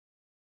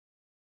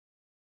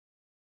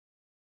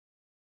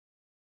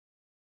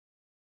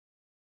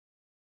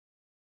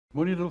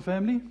Morning, little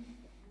family.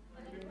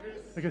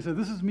 Okay, so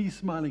this is me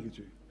smiling at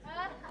you.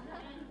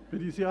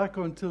 But you see, I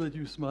can't tell that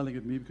you're smiling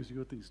at me because you've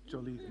got these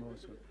jolly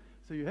smiles on.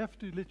 So you have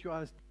to let your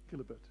eyes tickle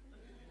a bit.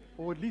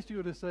 Or at least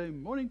you've got to say,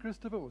 morning,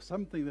 Christopher, or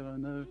something that I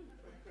know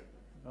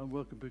I'm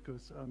welcome,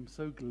 because I'm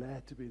so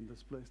glad to be in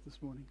this place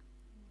this morning.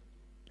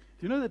 Do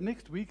you know that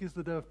next week is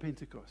the day of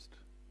Pentecost?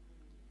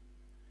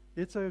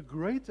 It's a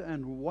great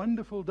and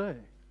wonderful day.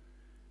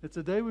 It's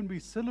a day when we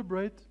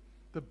celebrate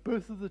the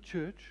birth of the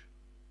church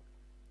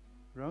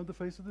around the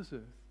face of this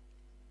earth,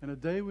 and a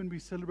day when we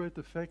celebrate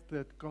the fact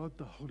that God,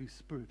 the Holy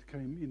Spirit,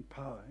 came in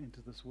power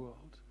into this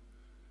world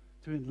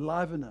to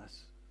enliven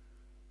us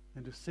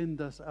and to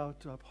send us out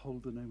to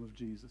uphold the name of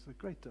Jesus. A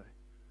great day,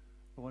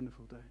 a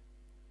wonderful day.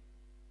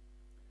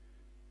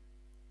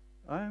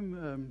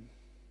 I'm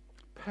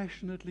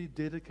passionately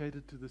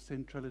dedicated to the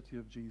centrality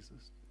of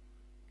Jesus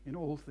in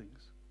all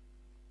things.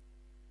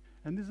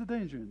 And there's a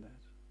danger in that.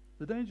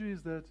 The danger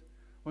is that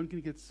one can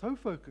get so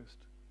focused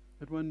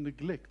that one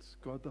neglects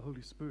God the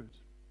Holy Spirit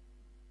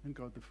and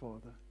God the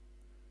Father.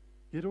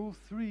 Yet all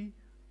three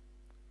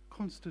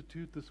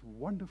constitute this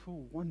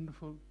wonderful,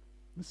 wonderful,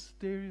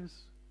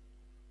 mysterious,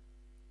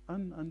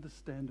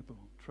 ununderstandable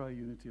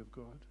triunity of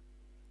God.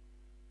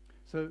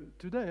 So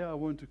today I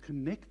want to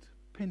connect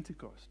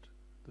Pentecost,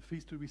 the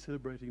feast we'll be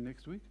celebrating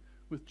next week,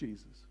 with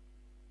Jesus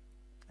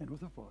and with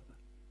the Father.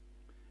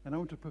 And I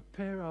want to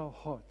prepare our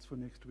hearts for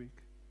next week.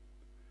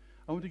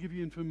 I want to give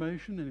you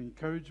information and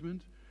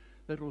encouragement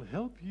that will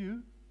help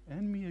you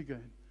and me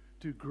again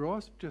to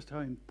grasp just how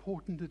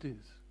important it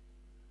is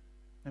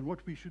and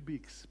what we should be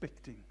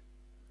expecting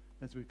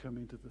as we come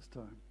into this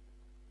time.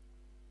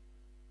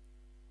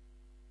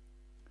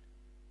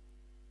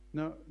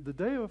 Now, the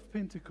day of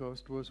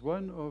Pentecost was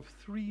one of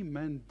three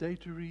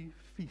mandatory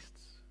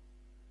feasts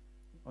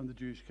on the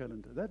Jewish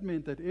calendar. That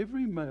meant that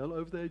every male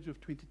over the age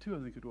of 22, I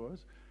think it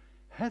was,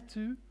 had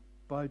to,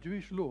 by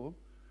Jewish law,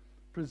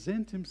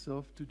 present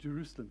himself to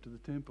Jerusalem, to the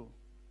temple.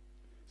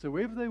 So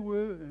wherever they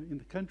were in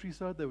the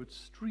countryside, they would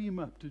stream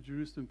up to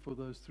Jerusalem for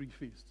those three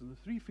feasts. And the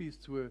three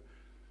feasts were,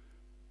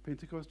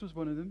 Pentecost was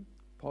one of them,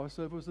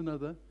 Passover was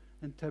another,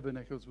 and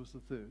Tabernacles was the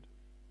third.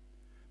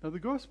 Now the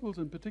Gospels,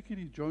 and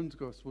particularly John's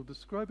Gospel,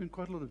 describe in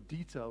quite a lot of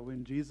detail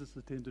when Jesus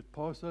attended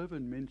Passover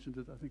and mentioned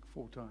it, I think,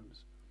 4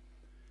 times.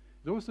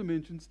 It also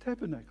mentions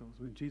Tabernacles,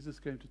 when Jesus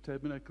came to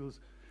Tabernacles,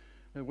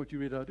 and what you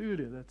read out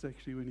earlier, that's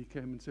actually when he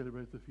came and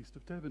celebrated the Feast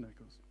of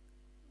Tabernacles.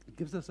 It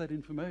gives us that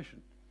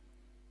information.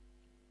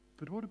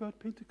 But what about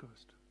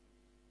Pentecost?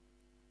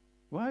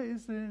 Why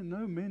is there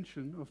no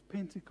mention of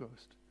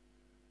Pentecost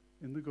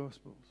in the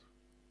Gospels?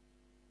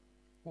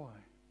 Why?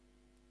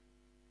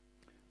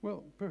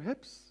 Well,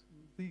 perhaps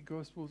the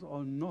Gospels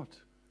are not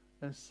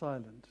as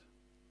silent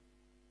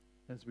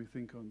as we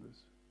think on this.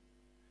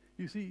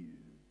 You see,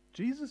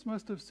 Jesus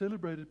must have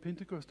celebrated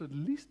Pentecost at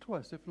least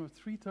twice, if not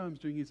 3 times,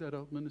 during his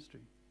adult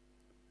ministry.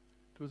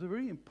 It was a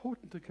very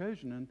important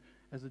occasion, and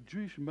as a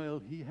Jewish male,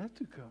 he had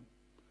to come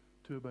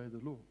to obey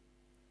the law.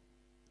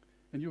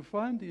 And you'll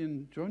find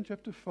in John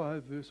chapter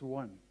 5, verse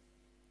 1,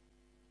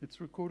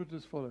 it's recorded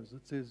as follows.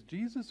 It says,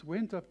 Jesus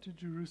went up to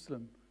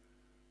Jerusalem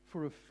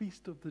for a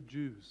feast of the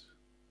Jews.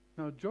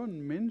 Now,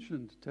 John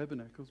mentioned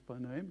Tabernacles by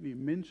name, and he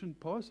mentioned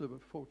Passover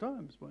 4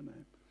 times by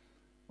name.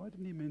 Why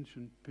didn't he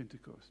mention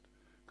Pentecost?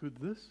 Could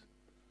this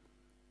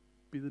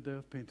be the day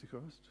of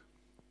Pentecost?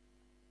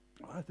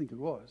 I think it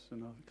was,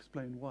 and I'll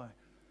explain why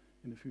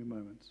in a few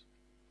moments.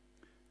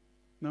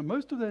 Now,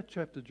 most of that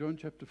chapter, John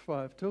chapter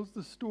 5, tells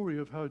the story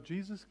of how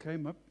Jesus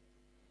came up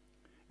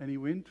and he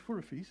went for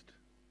a feast,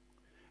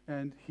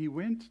 and he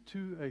went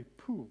to a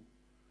pool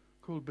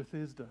called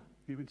Bethesda.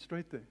 He went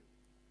straight there.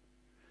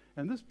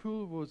 And this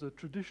pool was a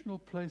traditional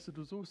place. It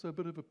was also a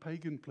bit of a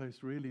pagan place,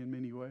 really, in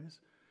many ways.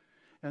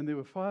 And there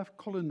were 5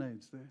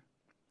 colonnades there,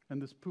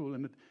 and this pool.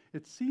 And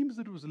it seems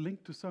that it was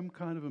linked to some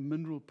kind of a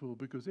mineral pool,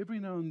 because every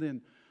now and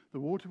then the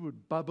water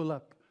would bubble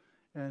up.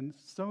 And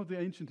some of the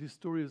ancient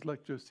historians,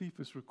 like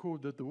Josephus,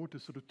 record that the water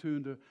sort of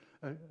turned a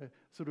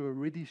sort of a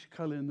reddish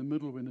color in the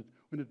middle when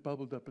it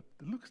bubbled up. It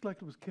looks like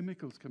it was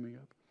chemicals coming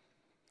up.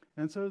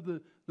 And so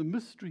the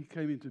mystery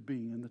came into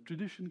being, and the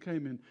tradition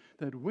came in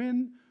that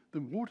when the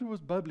water was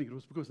bubbling, it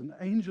was because an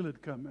angel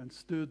had come and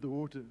stirred the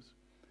waters.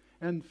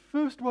 And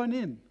first one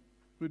in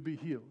would be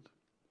healed.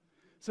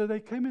 So they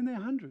came in their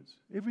hundreds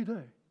every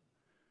day.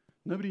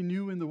 Nobody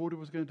knew when the water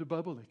was going to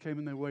bubble. They came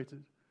and they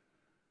waited.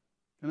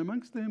 And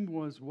amongst them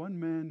was one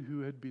man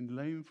who had been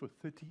lame for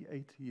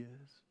 38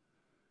 years.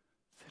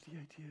 38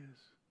 years.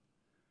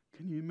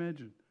 Can you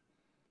imagine?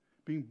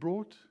 Being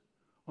brought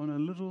on a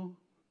little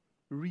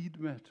reed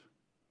mat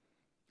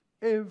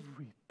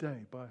every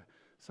day by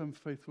some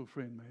faithful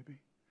friend, maybe.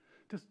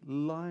 Just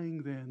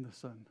lying there in the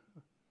sun,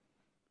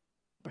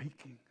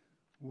 baking,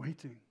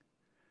 waiting.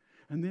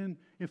 And then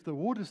if the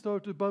water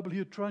started to bubble, he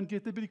would try and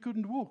get there, but he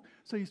couldn't walk.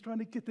 So he's trying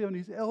to get there on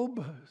his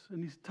elbows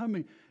and his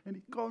tummy, and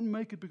he can't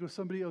make it because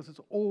somebody else is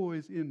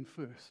always in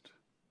first.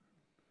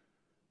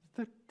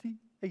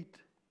 38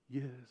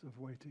 years of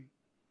waiting.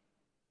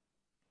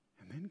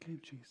 And then came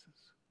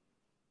Jesus.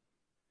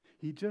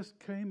 He just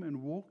came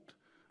and walked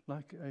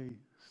like a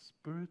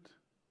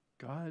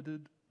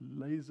spirit-guided,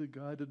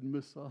 laser-guided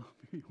missile.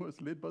 He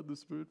was led by the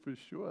Spirit for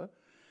sure.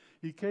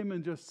 He came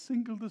and just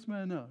singled this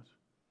man out.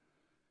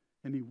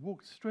 And he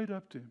walked straight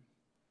up to him.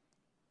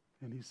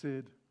 And he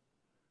said,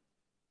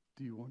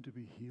 "Do you want to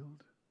be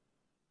healed?"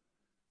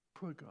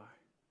 Poor guy.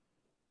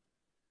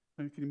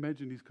 And you can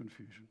imagine his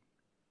confusion.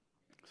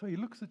 So he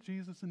looks at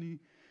Jesus and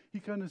he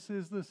kind of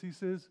says this. He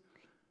says,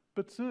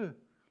 "But sir,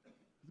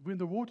 when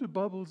the water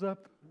bubbles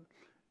up,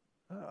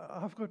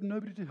 I've got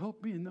nobody to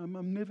help me, and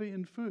I'm never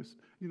in first."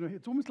 You know,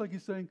 it's almost like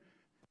he's saying,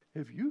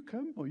 "Have you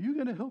come? Are you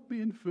going to help me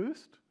in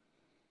first?"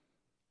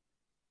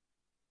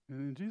 And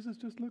then Jesus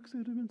just looks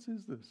at him and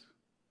says this,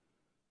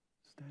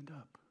 "Stand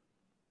up,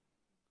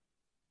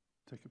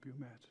 take up your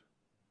mat,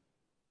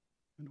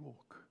 and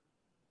walk."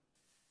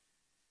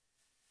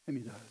 And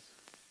he does.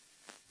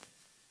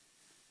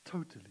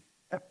 Totally,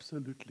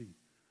 absolutely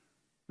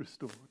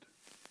restored.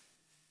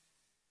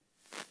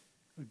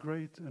 A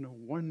great and a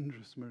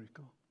wondrous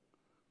miracle.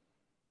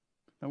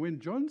 Now, when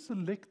John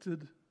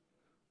selected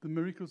the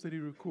miracles that he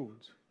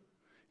records,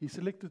 he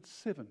selected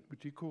 7,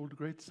 which he called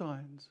great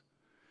signs.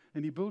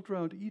 And he built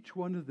around each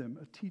one of them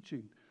a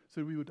teaching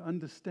so we would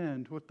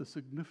understand what the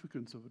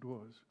significance of it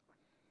was.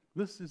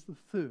 This is the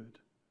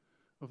 3rd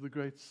of the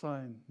great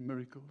sign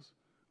miracles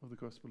of the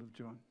Gospel of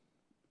John.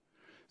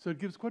 So it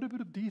gives quite a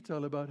bit of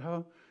detail about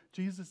how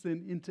Jesus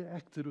then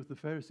interacted with the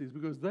Pharisees,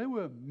 because they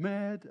were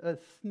mad as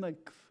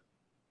snakes,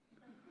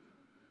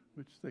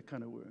 which they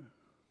kind of were.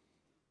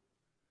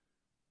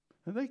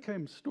 And they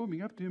came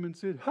storming up to him and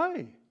said,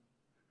 "Hey,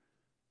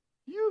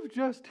 you've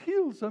just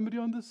healed somebody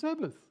on the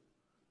Sabbath.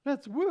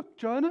 That's work,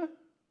 China.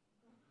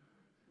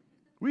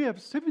 We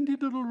have 70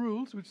 little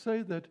rules which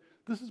say that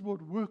this is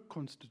what work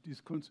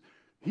constitutes.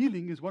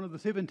 Healing is one of the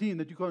 17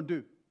 that you can't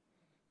do."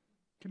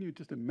 Can you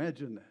just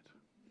imagine that?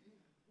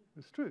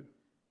 It's true.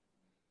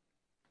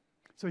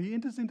 So he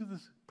enters into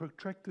this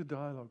protracted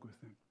dialogue with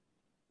them.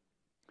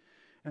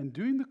 And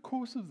during the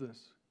course of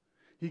this,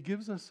 he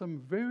gives us some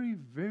very,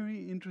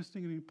 very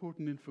interesting and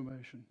important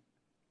information.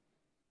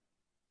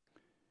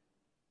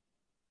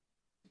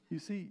 You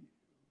see,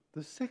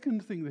 the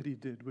second thing that he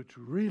did, which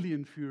really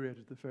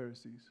infuriated the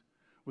Pharisees,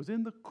 was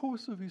in the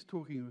course of his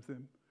talking with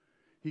them,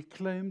 he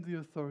claimed the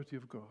authority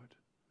of God.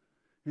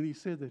 And he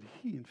said that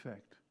he, in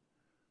fact,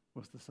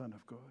 was the Son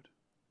of God.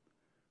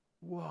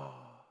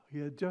 Wow, he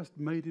had just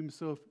made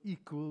himself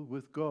equal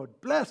with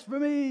God.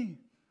 Blasphemy!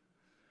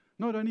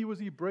 Not only was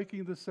he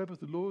breaking the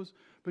Sabbath laws,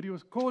 but he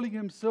was calling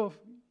himself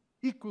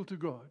equal to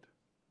God.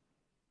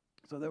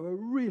 So they were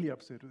really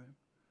upset with him.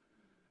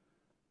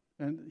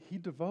 And he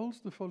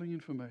divulged the following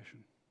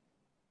information.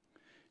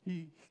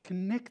 He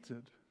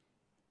connected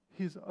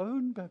his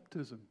own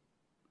baptism,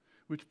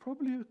 which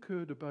probably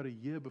occurred about a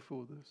year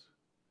before this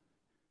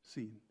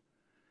scene.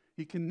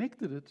 He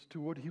connected it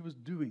to what he was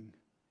doing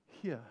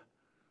here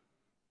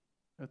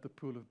at the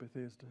pool of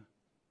Bethesda.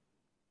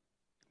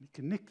 He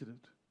connected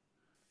it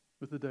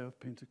with the day of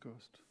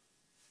Pentecost.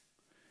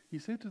 He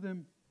said to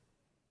them,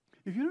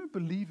 "If you don't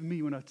believe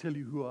me when I tell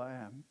you who I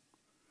am,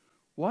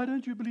 why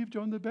don't you believe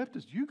John the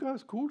Baptist? You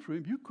guys called for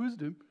him, you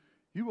quizzed him,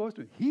 you asked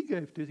him, he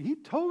gave testimony, he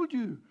told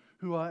you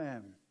who I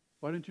am.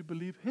 Why don't you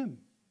believe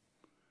him?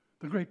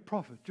 The great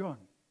prophet,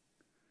 John.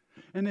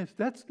 And if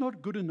that's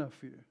not good enough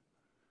for you,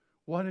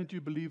 why don't you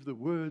believe the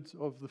words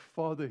of the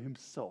Father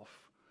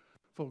himself?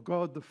 For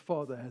God the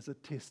Father has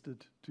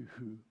attested to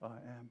who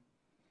I am."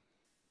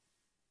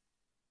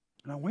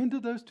 Now, when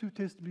did those 2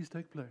 testimonies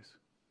take place?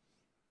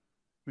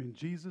 When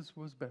Jesus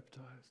was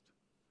baptized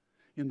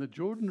in the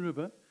Jordan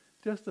River,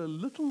 just a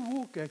little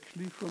walk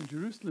actually from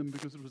Jerusalem,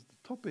 because it was the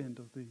top end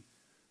of the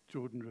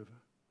Jordan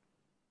River.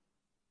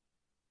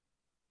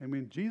 And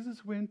when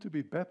Jesus went to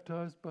be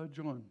baptized by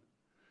John,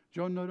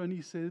 John not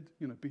only said,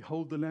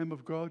 "Behold the Lamb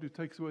of God who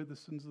takes away the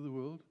sins of the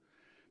world,"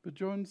 but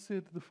John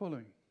said the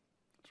following.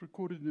 It's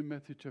recorded in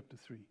Matthew chapter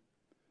 3.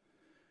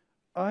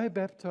 "I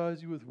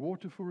baptize you with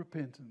water for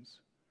repentance,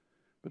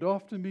 but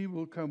after me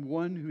will come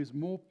one who is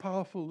more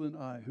powerful than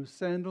I, whose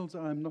sandals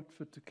I am not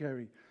fit to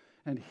carry,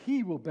 and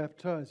he will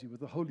baptize you with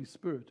the Holy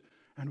Spirit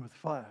and with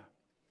fire."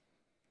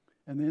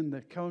 And then the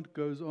account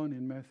goes on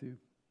in Matthew.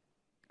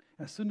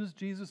 As soon as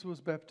Jesus was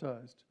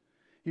baptized,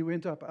 he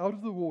went up out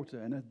of the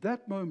water, and at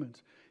that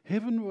moment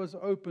heaven was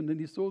opened, and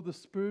he saw the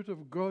Spirit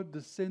of God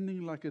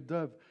descending like a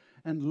dove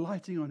and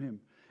lighting on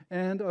him.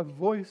 And a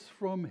voice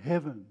from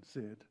heaven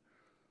said,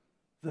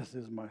 "This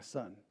is my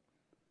Son,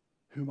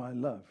 whom I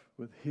love.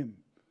 With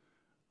him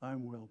I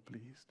am well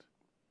pleased."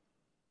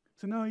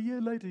 So now a year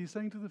later, he's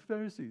saying to the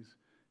Pharisees,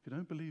 "If you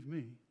don't believe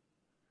me,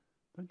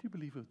 don't you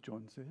believe what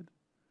John said?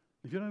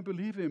 If you don't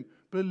believe him,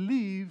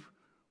 believe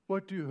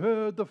what you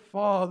heard the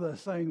Father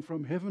saying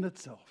from heaven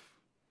itself.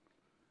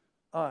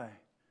 I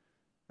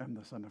am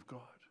the Son of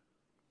God."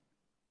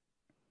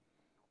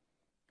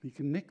 He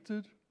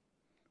connected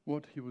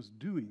what he was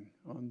doing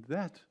on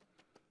that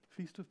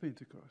Feast of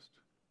Pentecost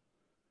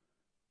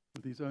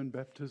with his own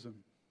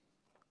baptism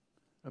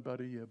about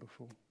a year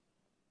before.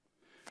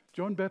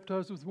 John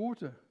baptized with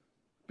water,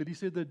 but he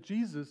said that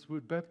Jesus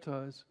would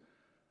baptize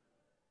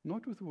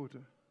not with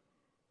water,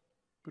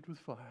 but with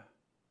fire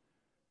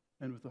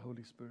and with the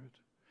Holy Spirit.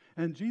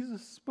 And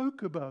Jesus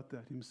spoke about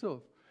that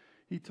himself.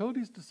 He told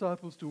his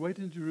disciples to wait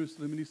in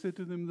Jerusalem, and he said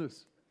to them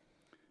this: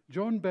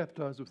 John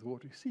baptized with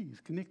water. You see,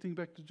 he's connecting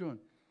back to John.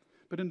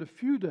 But in a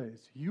few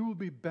days, you will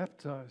be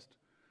baptized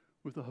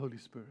with the Holy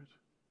Spirit.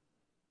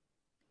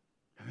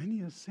 And then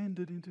he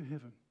ascended into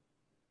heaven.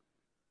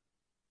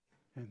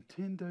 And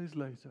 10 days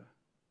later,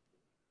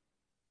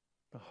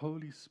 the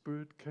Holy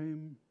Spirit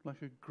came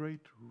like a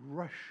great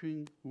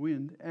rushing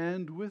wind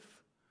and with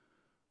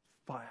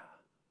fire.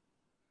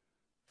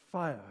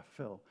 Fire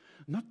fell.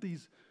 Not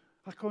these,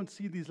 I can't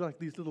see these like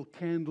these little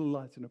candle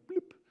lights,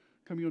 blip,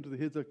 coming onto the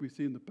heads like we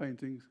see in the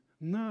paintings.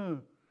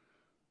 No.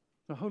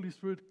 The Holy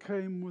Spirit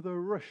came with a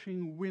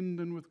rushing wind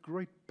and with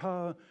great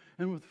power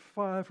and with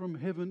fire from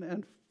heaven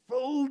and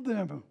filled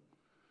them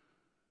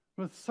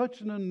with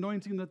such an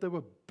anointing that they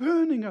were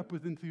burning up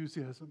with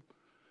enthusiasm,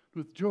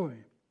 with joy,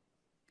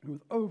 and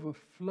with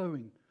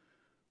overflowing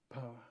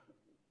power.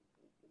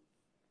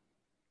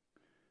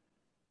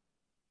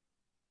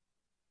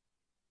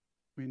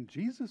 When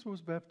Jesus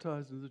was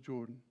baptized in the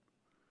Jordan,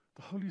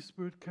 the Holy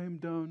Spirit came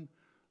down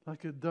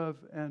like a dove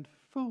and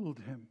filled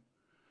him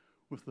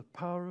with the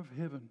power of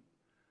heaven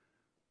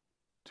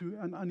to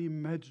an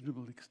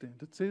unimaginable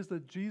extent. It says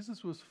that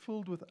Jesus was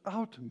filled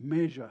without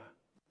measure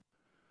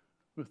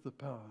with the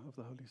power of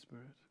the Holy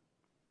Spirit.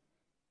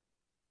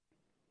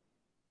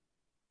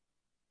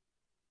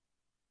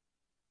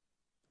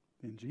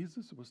 Then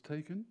Jesus was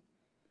taken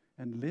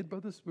and led by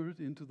the Spirit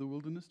into the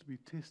wilderness to be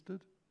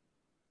tested.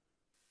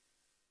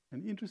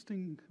 An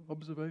interesting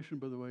observation,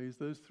 by the way, is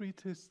those 3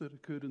 tests that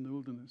occurred in the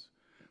wilderness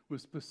were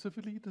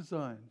specifically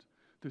designed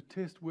to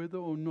test whether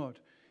or not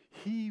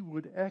he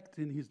would act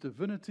in his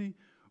divinity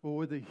or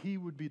whether he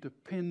would be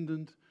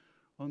dependent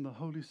on the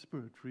Holy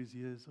Spirit for his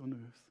years on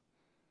earth.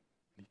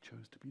 And he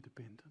chose to be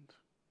dependent.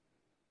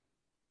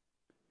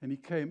 And he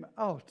came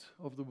out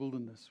of the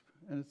wilderness,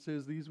 and it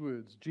says these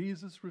words: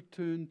 Jesus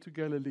returned to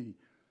Galilee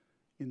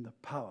in the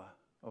power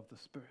of the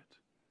Spirit.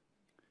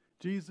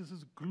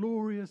 Jesus'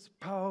 glorious,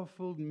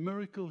 powerful,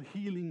 miracle,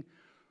 healing,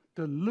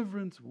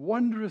 deliverance,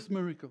 wondrous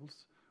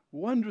miracles,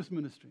 wondrous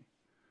ministry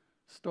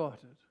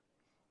started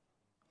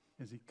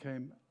as he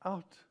came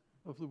out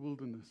of the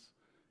wilderness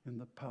in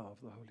the power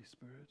of the Holy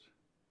Spirit.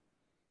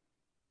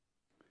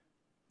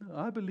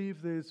 Now, I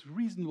believe there's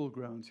reasonable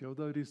grounds here,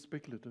 although it is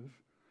speculative,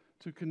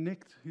 to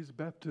connect his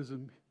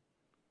baptism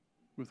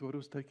with what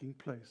was taking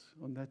place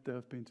on that day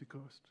of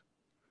Pentecost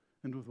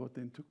and with what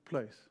then took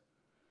place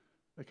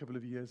a couple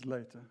of years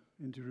later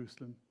in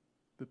Jerusalem,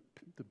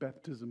 the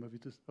baptism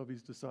of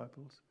his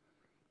disciples.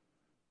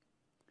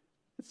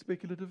 It's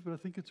speculative, but I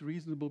think it's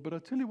reasonable. But I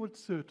tell you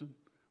what's certain,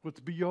 what's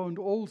beyond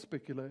all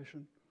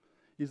speculation,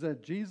 is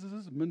that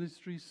Jesus'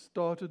 ministry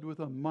started with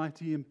a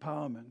mighty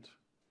empowerment.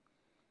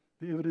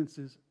 The evidence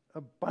is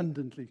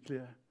abundantly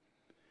clear.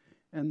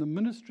 And the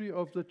ministry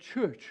of the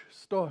church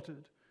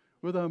started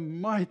with a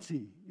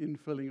mighty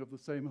infilling of the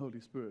same Holy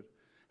Spirit.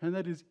 And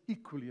that is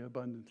equally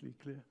abundantly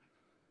clear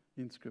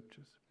in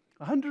Scriptures.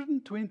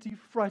 120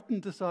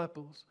 frightened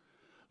disciples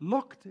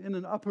locked in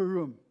an upper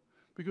room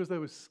because they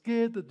were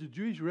scared that the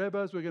Jewish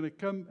rabbis were going to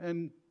come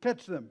and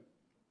catch them.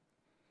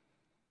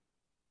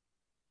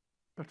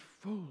 But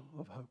full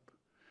of hope,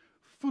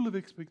 full of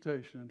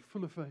expectation, and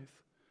full of faith.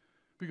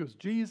 Because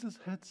Jesus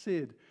had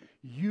said,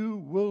 you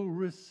will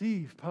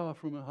receive power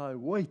from on high.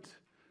 Wait.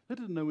 They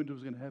didn't know when it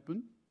was going to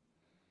happen.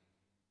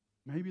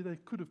 Maybe they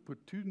could have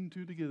put 2 and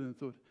 2 together and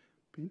thought,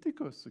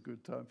 Pentecost's a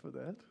good time for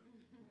that.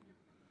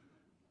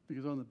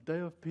 Because on the day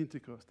of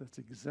Pentecost, that's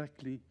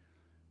exactly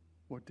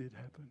what did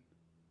happen.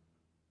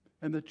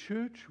 And the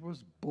church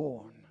was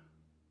born.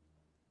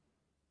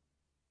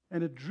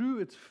 And it drew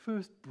its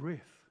first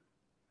breath.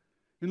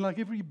 And like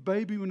every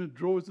baby, when it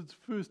draws its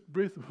first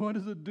breath, what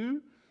does it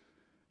do?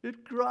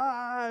 It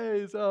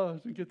cries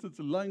out and gets its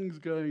lungs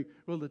going.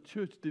 Well, the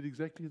church did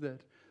exactly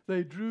that.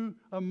 They drew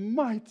a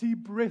mighty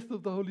breath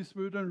of the Holy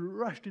Spirit and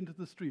rushed into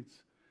the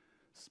streets,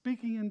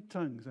 speaking in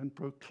tongues and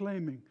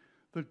proclaiming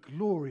the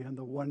glory and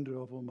the wonder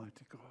of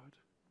Almighty God.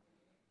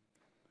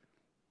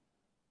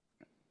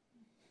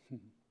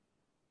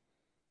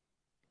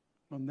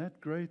 On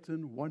that great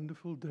and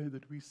wonderful day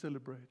that we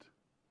celebrate,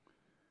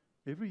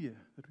 every year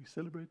that we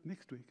celebrate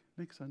next week,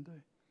 next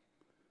Sunday,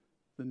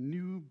 the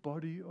new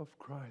body of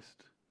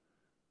Christ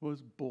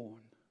was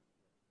born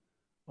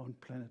on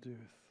planet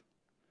Earth.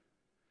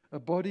 A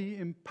body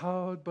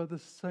empowered by the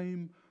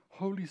same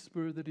Holy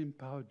Spirit that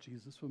empowered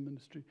Jesus for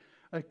ministry.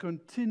 A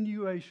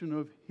continuation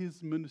of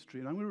his ministry.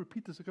 And I'm going to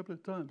repeat this a couple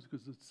of times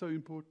because it's so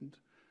important.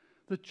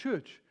 The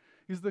church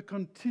is the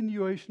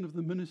continuation of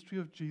the ministry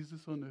of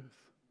Jesus on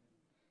earth.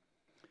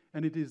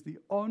 And it is the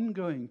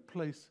ongoing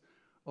place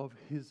of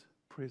his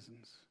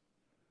presence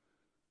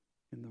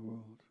in the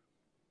world.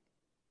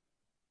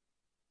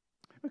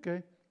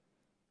 Okay,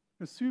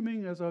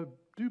 assuming, as I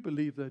do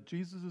believe, that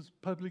Jesus'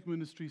 public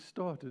ministry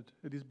started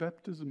at his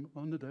baptism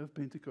on the day of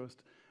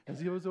Pentecost, as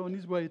he was on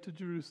his way to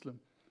Jerusalem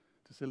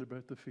to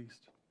celebrate the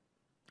feast.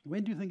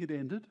 When do you think it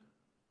ended?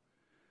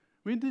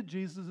 When did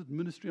Jesus'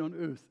 ministry on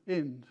earth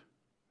end?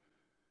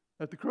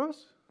 At the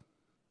cross?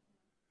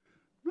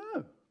 No,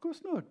 of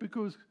course not.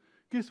 Because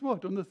guess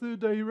what? On the third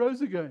day he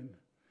rose again.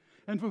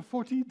 And for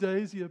 40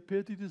 days he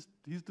appeared to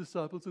his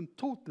disciples and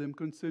taught them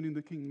concerning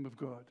the kingdom of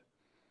God.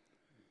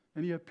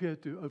 And he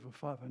appeared to over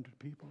 500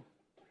 people.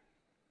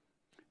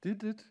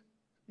 Did it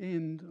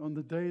end on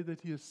the day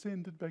that he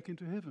ascended back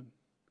into heaven?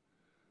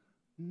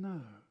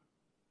 No.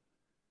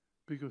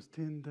 Because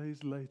 10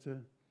 days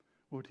later,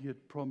 what he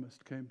had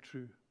promised came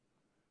true.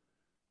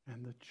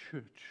 And the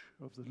church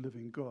of the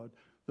living God,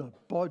 the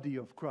body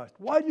of Christ.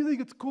 Why do you think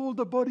it's called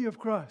the body of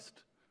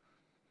Christ?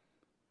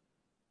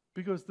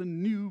 Because the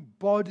new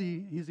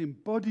body, his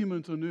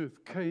embodiment on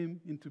earth,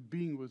 came into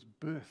being, was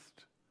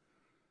birthed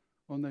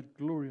on that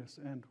glorious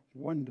and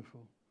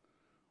wonderful,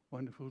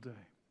 wonderful day.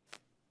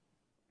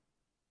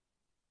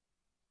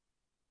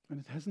 And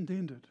it hasn't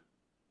ended.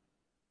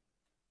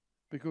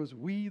 Because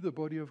we, the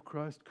body of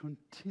Christ,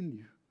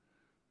 continue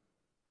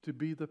to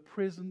be the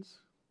presence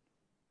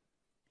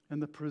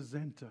and the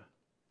presenter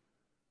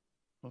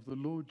of the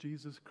Lord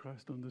Jesus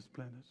Christ on this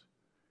planet.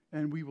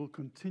 And we will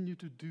continue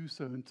to do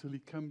so until he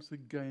comes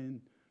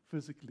again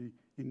physically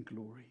in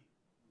glory.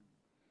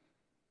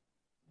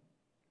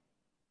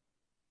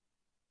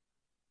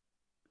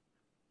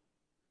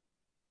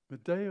 The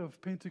day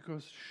of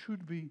Pentecost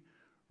should be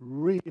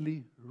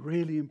really,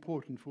 really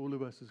important for all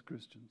of us as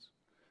Christians.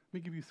 Let me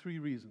give you 3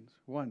 reasons.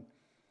 1,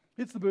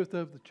 it's the birthday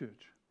of the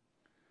church.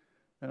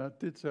 And I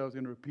did say I was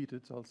going to repeat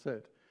it, so I'll say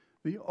it.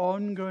 The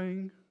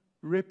ongoing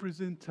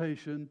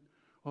representation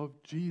of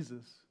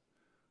Jesus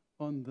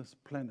on this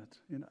planet,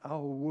 in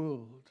our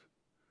world.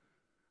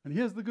 And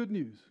here's the good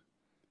news.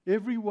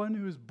 Everyone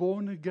who is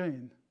born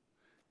again,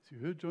 as you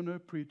heard John O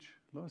preach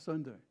last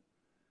Sunday,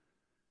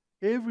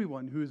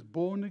 everyone who is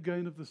born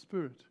again of the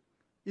Spirit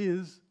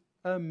is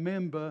a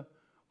member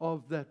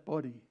of that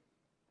body.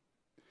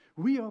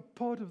 We are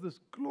part of this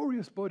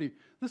glorious body.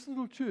 This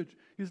little church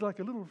is like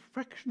a little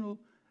fractional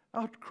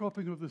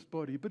outcropping of this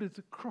body, but it's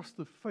across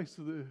the face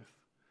of the earth.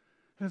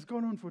 It has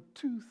gone on for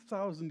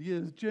 2,000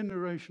 years,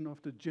 generation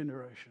after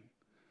generation.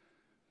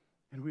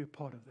 And we are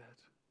part of that.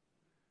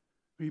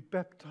 We're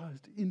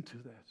baptized into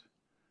that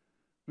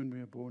when we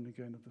are born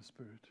again of the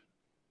Spirit.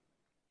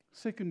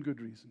 Second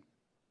good reason.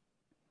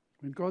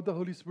 When God the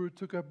Holy Spirit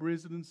took up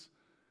residence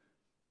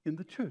in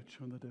the church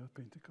on the day of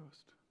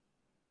Pentecost.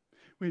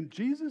 When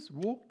Jesus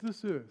walked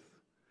this earth,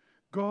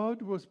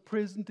 God was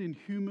present in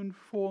human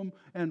form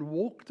and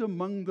walked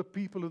among the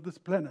people of this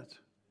planet.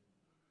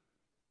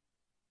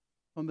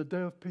 On the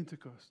day of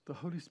Pentecost, the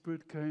Holy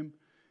Spirit came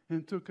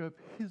and took up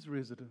his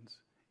residence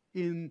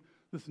in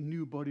this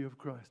new body of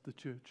Christ, the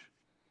church.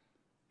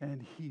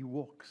 And he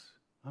walks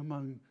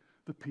among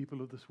the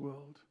people of this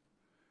world,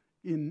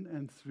 in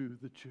and through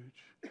the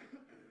church.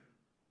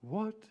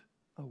 What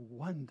a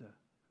wonder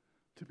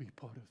to be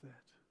part of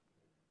that.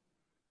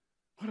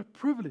 What a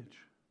privilege.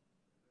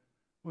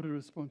 What a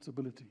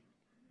responsibility.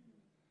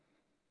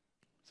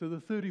 So the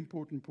third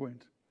important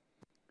point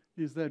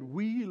is that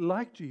we,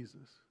 like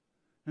Jesus,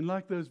 and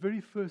like those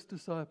very first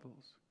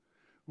disciples,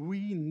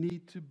 we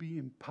need to be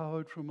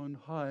empowered from on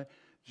high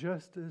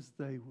just as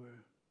they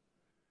were,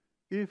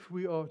 if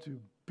we are to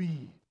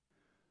be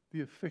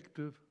the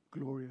effective,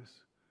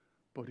 glorious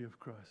body of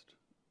Christ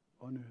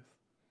on earth.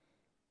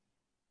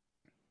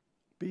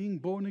 Being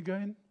born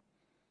again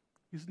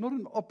is not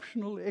an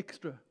optional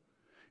extra.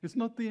 It's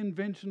not the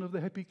invention of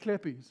the happy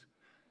clappies.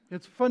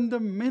 It's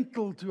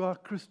fundamental to our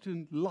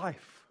Christian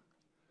life.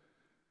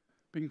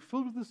 Being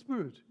filled with the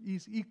Spirit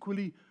is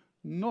equally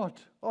not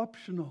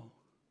optional.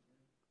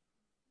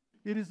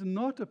 It is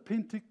not a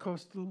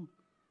Pentecostal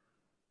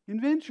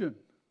invention.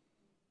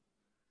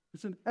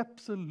 It's an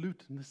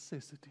absolute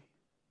necessity.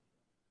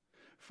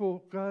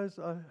 For, guys,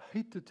 I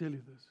hate to tell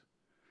you this,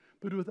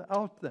 but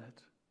without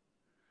that,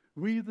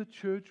 we, the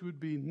church, would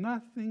be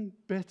nothing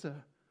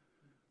better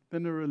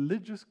than a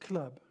religious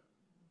club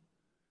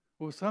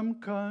or some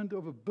kind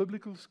of a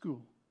biblical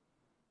school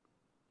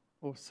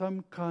or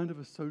some kind of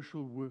a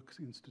social works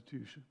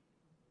institution.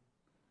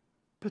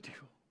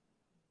 Pitiful.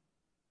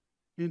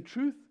 In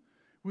truth,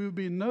 we would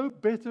be no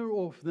better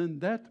off than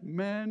that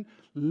man,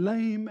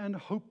 lame and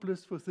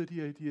hopeless for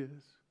 38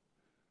 years,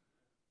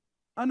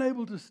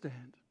 unable to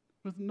stand,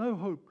 with no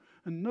hope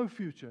and no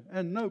future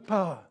and no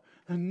power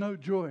and no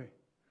joy.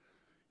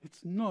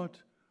 It's not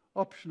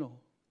optional.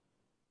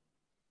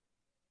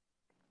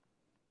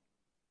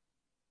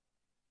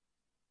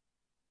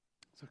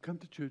 So come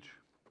to church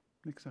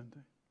next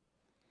Sunday.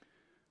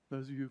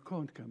 Those of you who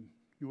can't come,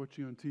 you're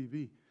watching on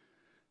TV,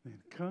 then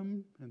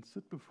come and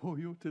sit before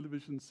your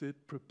television set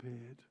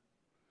prepared.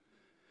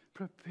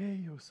 Prepare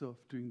yourself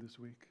during this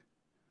week.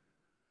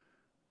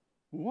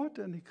 What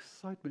an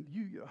excitement.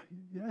 You,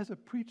 as a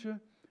preacher,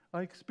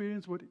 I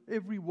experience what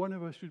every one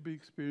of us should be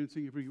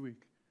experiencing every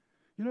week.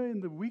 You know, in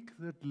the week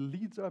that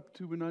leads up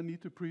to when I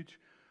need to preach,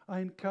 I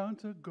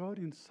encounter God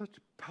in such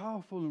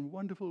powerful and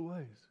wonderful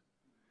ways.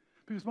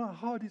 Because my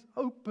heart is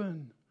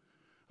open.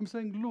 I'm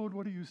saying, Lord,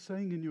 what are you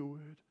saying in your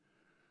word?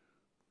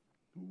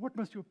 What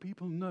must your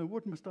people know?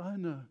 What must I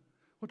know?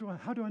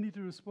 How do I need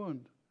to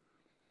respond?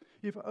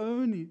 If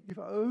only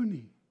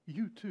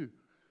you too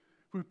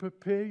would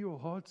prepare your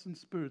hearts and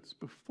spirits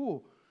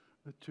before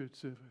the church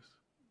service.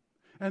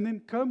 And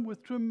then come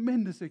with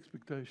tremendous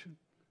expectation.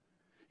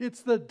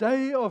 It's the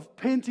day of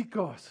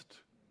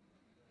Pentecost.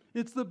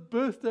 It's the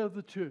birthday of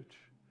the church.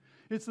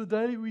 It's the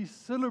day we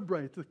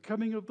celebrate the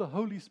coming of the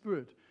Holy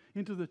Spirit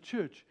into the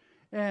church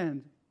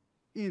and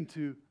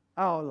into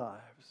our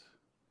lives.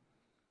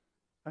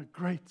 A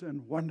great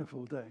and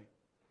wonderful day.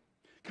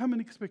 Come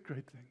and expect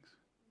great things.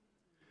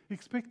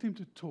 Expect Him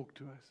to talk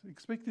to us.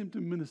 Expect Him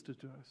to minister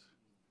to us.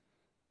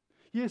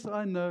 Yes,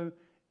 I know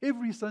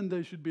every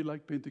Sunday should be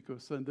like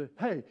Pentecost Sunday.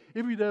 Hey,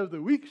 every day of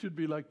the week should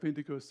be like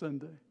Pentecost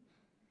Sunday.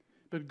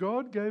 But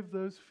God gave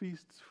those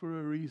feasts for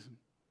a reason.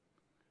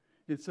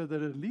 It's so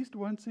that at least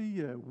once a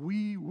year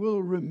we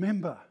will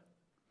remember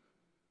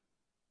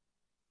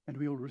and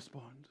we'll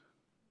respond.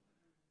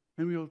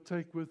 And we'll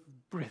take with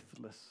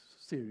breathless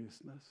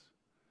seriousness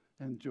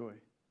and joy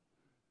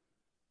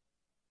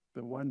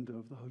the wonder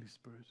of the Holy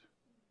Spirit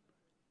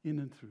in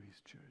and through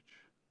His church.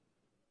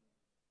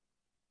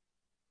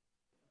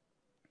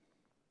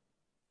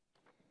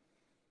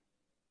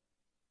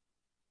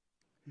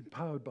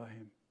 Empowered by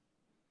Him,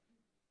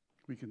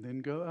 we can then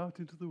go out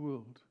into the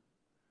world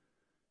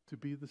to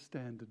be the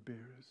standard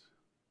bearers,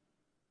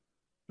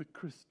 the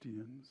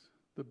Christians,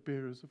 the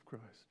bearers of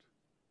Christ,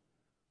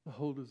 the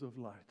holders of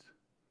light,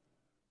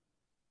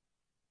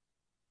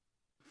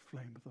 the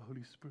flame of the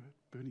Holy Spirit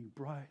burning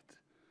bright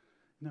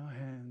in our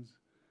hands,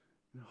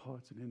 in our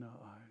hearts, and in our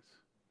eyes.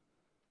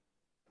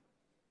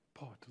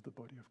 Part of the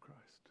body of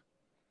Christ.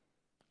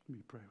 Let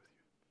me pray with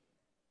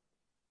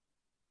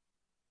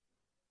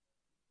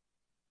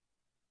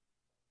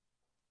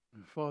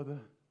you. Father,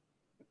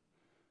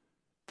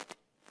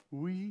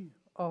 we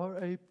are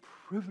a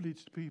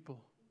privileged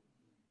people.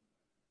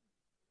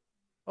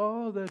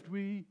 Oh, that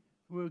we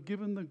were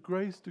given the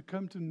grace to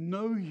come to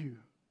know You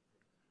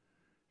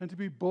and to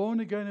be born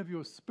again of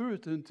Your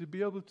Spirit and to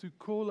be able to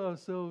call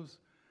ourselves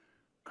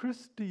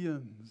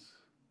Christians,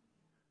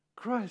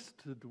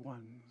 Christed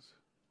ones,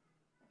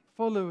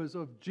 followers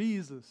of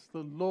Jesus,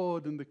 the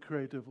Lord and the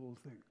Creator of all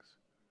things.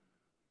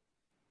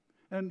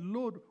 And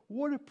Lord,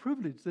 what a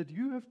privilege that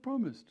You have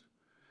promised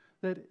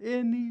that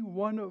any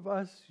one of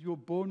us, Your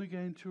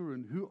born-again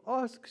children, who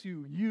asks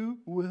You, You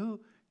will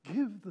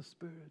give the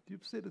Spirit.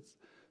 You've said it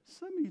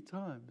so many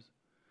times.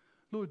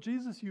 Lord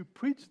Jesus, You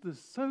preached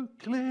this so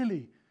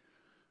clearly.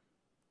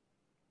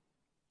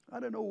 I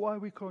don't know why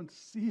we can't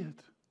see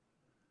it.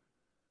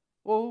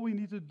 All we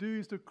need to do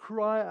is to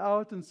cry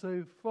out and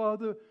say,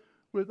 Father,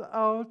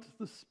 without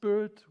the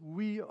Spirit,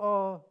 we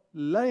are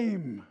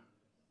lame.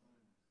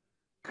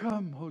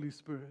 Come, Holy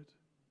Spirit.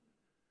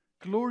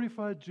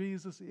 Glorify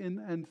Jesus in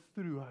and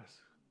through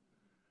us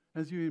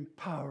as You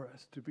empower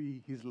us to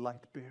be His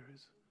light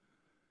bearers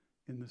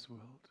in this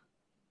world.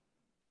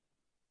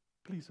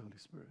 Please, Holy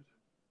Spirit,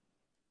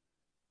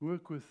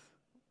 work with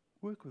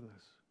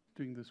us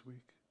during this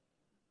week.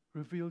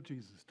 Reveal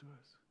Jesus to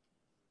us.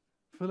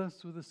 Fill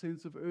us with a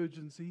sense of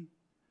urgency.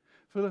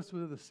 Fill us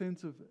with a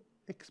sense of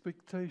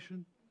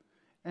expectation,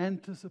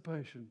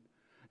 anticipation,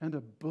 and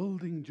a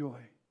building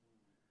joy.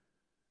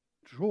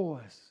 Draw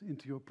us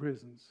into Your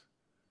presence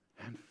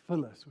and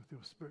fill us with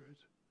Your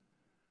Spirit.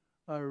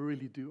 I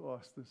really do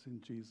ask this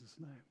in Jesus'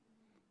 name,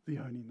 the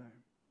only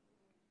name.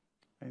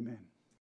 Amen.